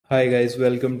Hi guys,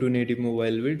 welcome to Native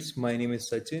Mobile Vids. My name is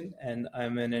Sachin and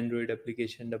I'm an Android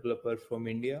application developer from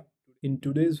India. In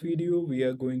today's video, we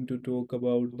are going to talk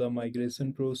about the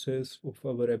migration process of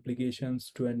our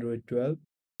applications to Android 12.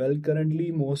 Well,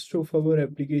 currently most of our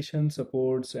application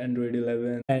supports Android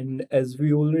 11, and as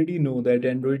we already know that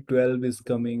Android 12 is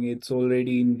coming, it's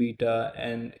already in beta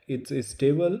and it's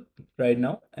stable right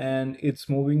now and it's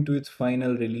moving to its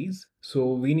final release.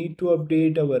 So we need to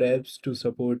update our apps to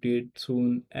support it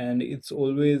soon, and it's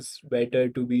always better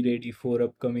to be ready for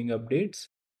upcoming updates.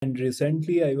 And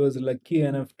recently I was lucky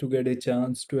enough to get a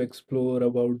chance to explore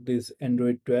about this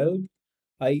Android 12.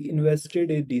 I invested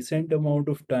a decent amount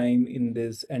of time in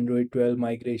this Android 12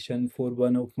 migration for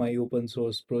one of my open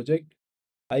source project.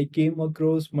 I came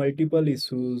across multiple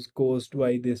issues caused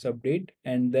by this update,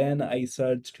 and then I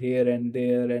searched here and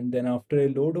there, and then after a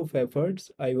lot of efforts,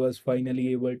 I was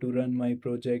finally able to run my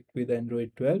project with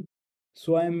Android 12.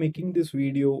 So I am making this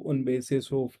video on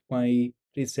basis of my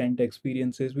recent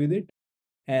experiences with it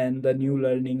and the new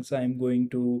learnings I'm going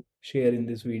to share in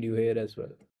this video here as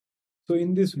well. So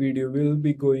in this video, we'll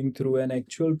be going through an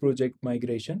actual project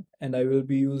migration, and I will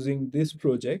be using this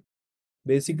project.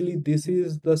 Basically, this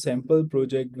is the sample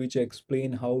project which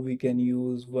explain how we can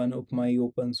use one of my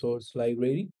open source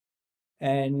library.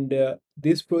 And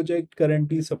this project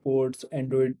currently supports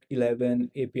Android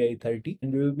 11 API 30,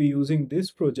 and we will be using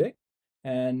this project,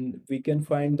 and we can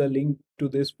find the link to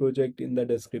this project in the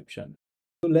description.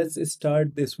 So let's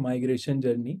start this migration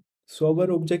journey. So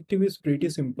our objective is pretty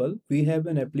simple. We have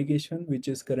an application which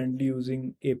is currently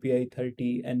using API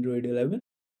 30 Android 11,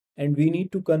 and we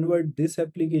need to convert this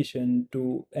application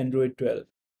to Android 12.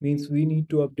 Means we need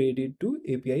to update it to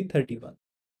API 31.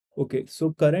 Okay,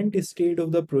 so current state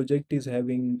of the project is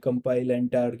having compile and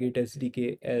target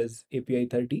SDK as API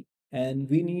 30, and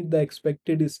we need the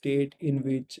expected state in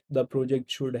which the project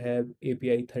should have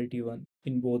API 31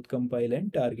 in both compile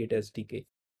and target SDK.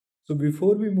 So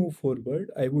before we move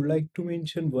forward, I would like to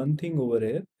mention one thing over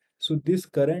here. So this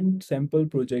current sample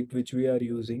project which we are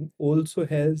using also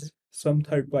has some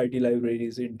third-party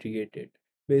libraries integrated.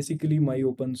 Basically my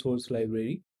open source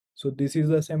library. So this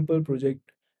is a sample project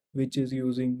which is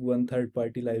using one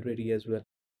third-party library as well.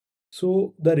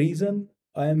 So the reason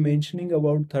I am mentioning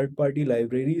about third-party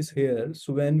libraries here,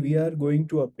 so when we are going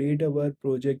to update our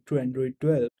project to Android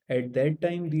 12, at that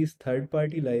time these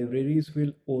third-party libraries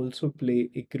will also play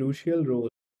a crucial role,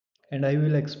 and I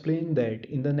will explain that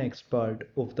in the next part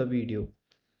of the video.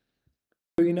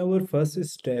 So in our first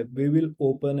step, we will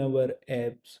open our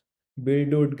apps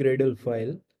build.gradle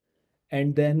file,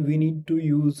 and then we need to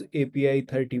use API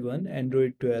 31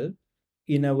 Android 12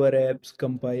 in our apps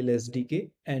compile SDK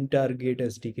and target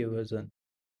SDK version.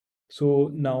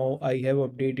 So now I have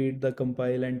updated the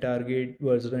compile and target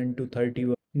version to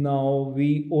 31. Now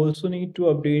we also need to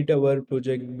update our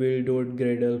project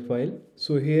build.gradle file.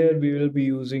 So here we will be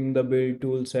using the build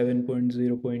tool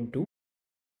 7.0.2.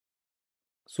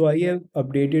 So I have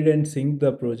updated and synced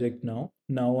the project now.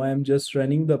 Now I am just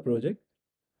running the project,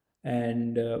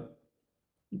 and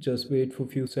just wait for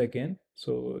few seconds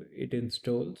so it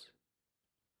installs.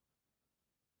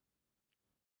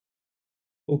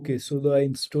 Okay, so the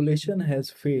installation has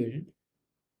failed.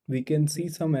 We can see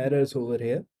some errors over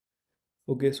here.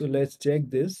 Okay, so let's check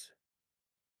this.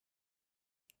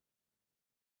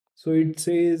 So it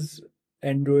says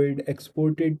Android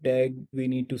exported tag we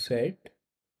need to set.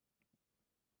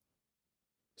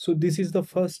 So this is the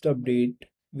first update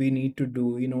we need to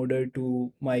do in order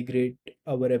to migrate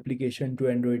our application to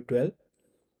Android 12.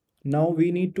 Now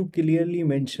we need to clearly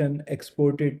mention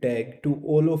exported tag to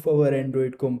all of our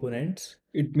Android components.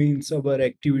 It means our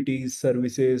activities,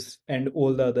 services, and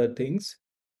all the other things.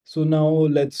 So now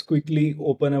let's quickly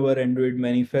open our Android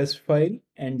manifest file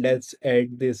and let's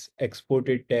add this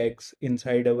exported tags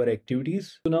inside our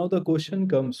activities. So now the question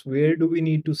comes, where do we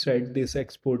need to set this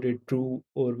exported true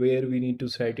or where we need to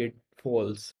set it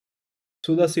false?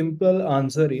 So the simple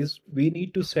answer is we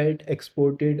need to set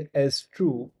exported as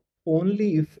true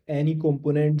only if any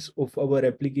components of our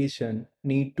application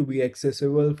need to be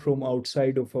accessible from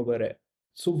outside of our app.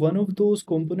 So one of those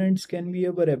components can be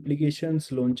our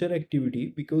application's launcher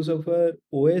activity because our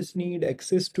OS need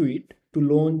access to it to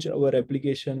launch our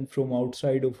application from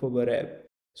outside of our app.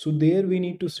 So there we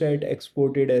need to set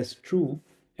exported as true,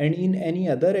 and in any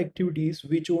other activities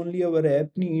which only our app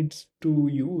needs to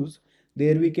use,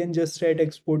 there we can just set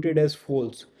exported as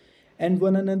false. And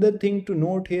one another thing to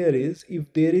note here is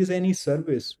if there is any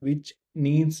service which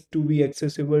needs to be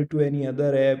accessible to any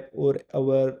other app or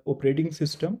our operating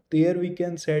system, there we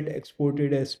can set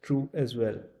exported as true as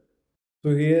well.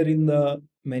 So here in the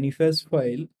manifest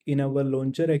file in our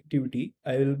launcher activity,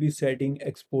 I will be setting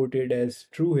exported as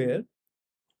true here.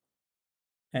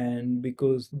 And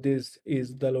because this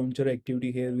is the launcher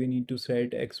activity here, we need to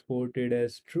set exported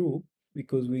as true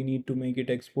because we need to make it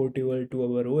exportable to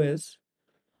our OS.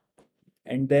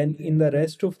 And then in the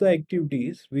rest of the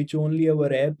activities, which only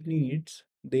our app needs,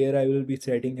 there I will be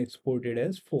setting exported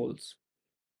as false.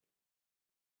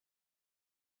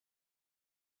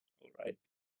 Right.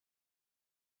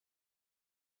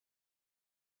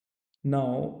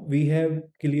 Now we have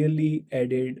clearly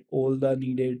added all the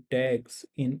needed tags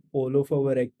in all of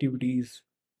our activities,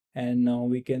 and now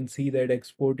we can see that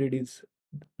exported is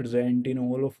present in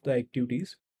all of the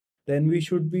activities. Then we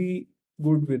should be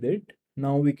good with it.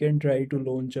 Now we can try to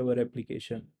launch our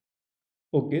application.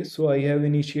 Okay, so I have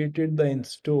initiated the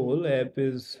install. App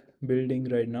is building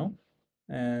right now,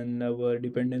 and our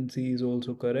dependency is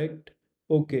also correct.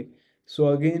 Okay, so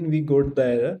again we got the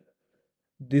error.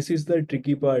 This is the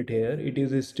tricky part here. It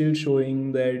is still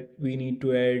showing that we need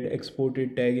to add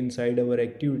exported tag inside our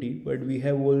activity, but we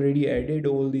have already added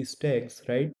all these tags,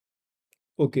 right?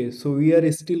 Okay, so we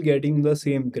are still getting the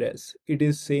same crash. It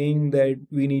is saying that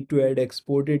we need to add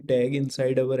exported tag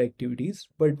inside our activities,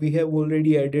 but we have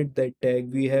already added that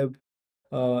tag. We have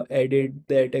added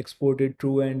that exported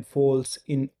true and false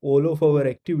in all of our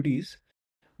activities,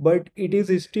 but it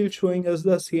is still showing us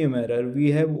the same error.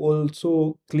 We have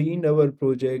also cleaned our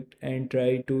project and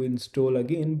tried to install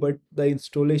again, but the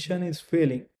installation is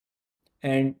failing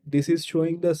and this is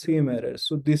showing the same error.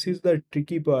 So this is the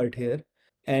tricky part here.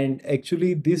 And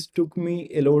actually this took me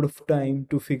a lot of time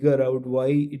to figure out why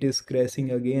it is crashing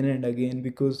again and again,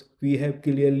 because we have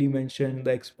clearly mentioned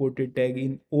the exported tag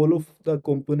in all of the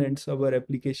components our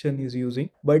application is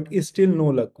using, but it's still no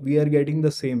luck. We are getting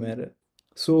the same error.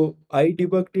 So I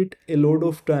debugged it a lot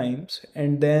of times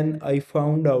and then I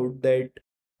found out that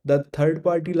the third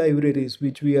party libraries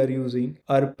which we are using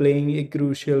are playing a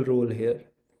crucial role here.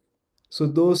 So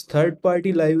those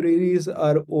third-party libraries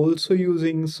are also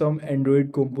using some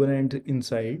Android component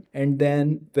inside. And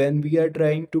then when we are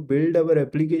trying to build our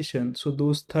application, so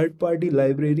those third-party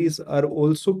libraries are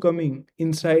also coming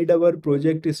inside our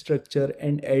project structure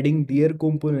and adding their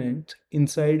components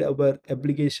inside our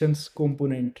application's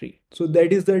component tree. So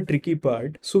that is the tricky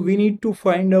part. So we need to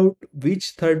find out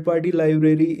which third-party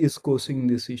library is causing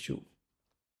this issue.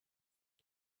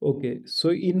 Okay, so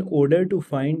in order to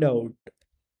find out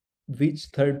which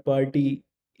third party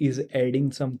is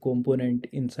adding some component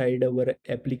inside our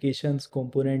application's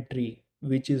component tree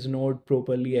which is not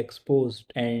properly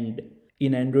exposed, and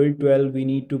in Android 12 we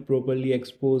need to properly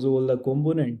expose all the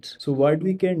components. So what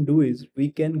we can do is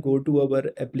we can go to our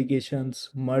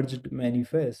application's merged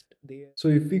manifest. So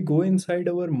if we go inside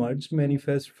our merged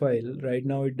manifest file, right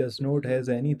now it does not has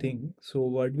anything. So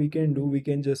what we can do, we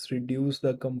can just reduce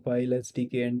the compile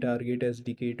SDK and target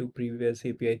SDK to previous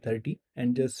API 30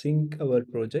 and just sync our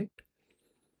project.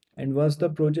 And once the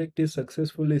project is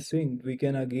successfully synced, we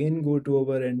can again go to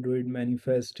our Android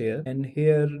manifest here. And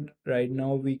here right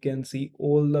now we can see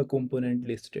all the component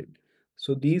listed.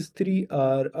 So these three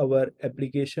are our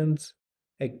applications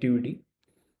activity,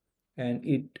 and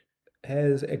it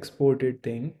has exported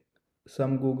thing.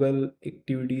 Some Google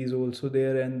activity is also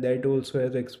there and that also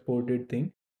has exported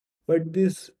thing. But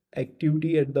this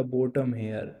activity at the bottom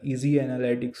here, easy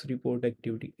analytics report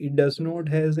activity, it does not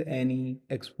has any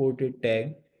exported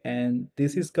tag, and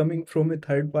this is coming from a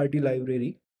third party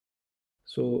library.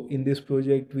 So in this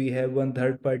project we have one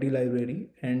third party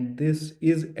library and this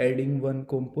is adding one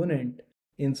component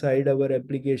inside our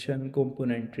application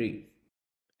component tree.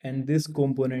 And this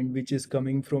component which is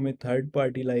coming from a third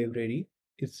party library,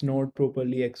 it's not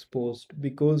properly exposed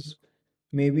because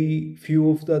maybe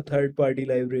few of the third party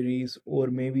libraries or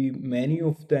maybe many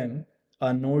of them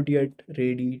are not yet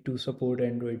ready to support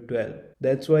Android 12.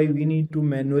 That's why we need to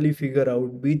manually figure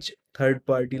out which third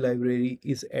party library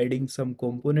is adding some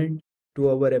component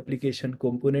to our application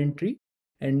component tree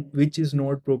and which is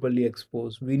not properly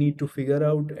exposed. We need to figure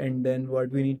out, and then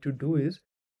what we need to do is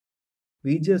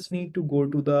we just need to go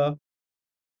to the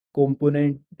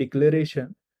component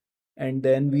declaration, and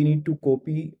then we need to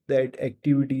copy that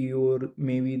activity or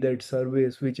maybe that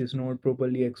service which is not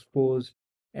properly exposed,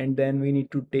 and then we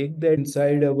need to take that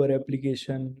inside our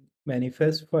application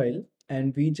manifest file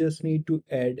and we just need to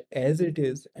add as it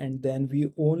is, and then we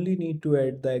only need to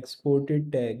add the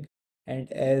exported tag,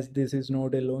 and as this is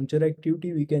not a launcher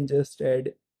activity we can just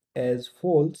add as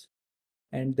false,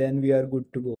 and then we are good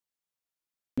to go.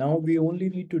 Now we only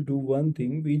need to do one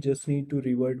thing. We just need to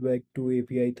revert back to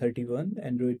API 31,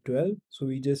 Android 12. So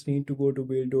we just need to go to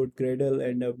build.gradle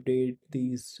and update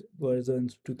these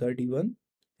versions to 31.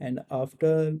 And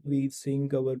after we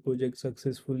sync our project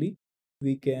successfully,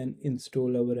 we can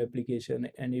install our application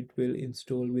and it will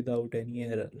install without any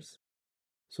errors.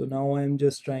 So now I'm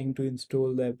just trying to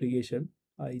install the application.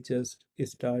 I just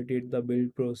started the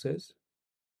build process,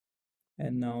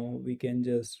 and now we can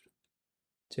just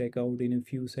check out in a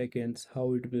few seconds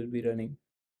how it will be running.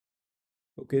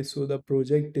 Okay, so the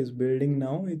project is building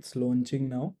now, it's launching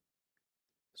now.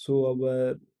 So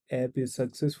our app is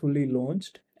successfully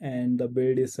launched and the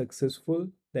build is successful.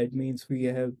 That means we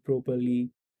have properly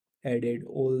added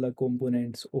all the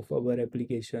components of our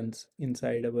applications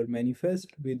inside our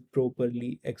manifest with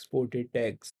properly exported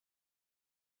tags.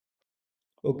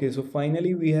 Okay, so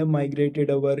finally we have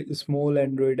migrated our small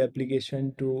Android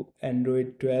application to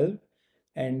Android 12.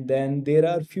 And then there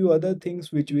are few other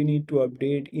things which we need to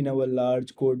update in our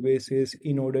large code bases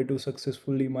in order to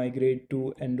successfully migrate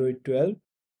to Android 12.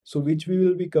 So which we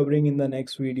will be covering in the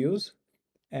next videos.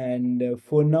 And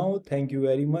for now, thank you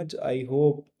very much. I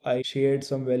hope I shared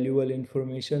some valuable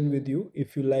information with you.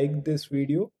 If you like this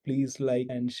video, please like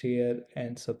and share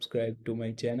and subscribe to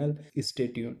my channel. Stay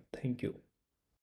tuned. Thank you.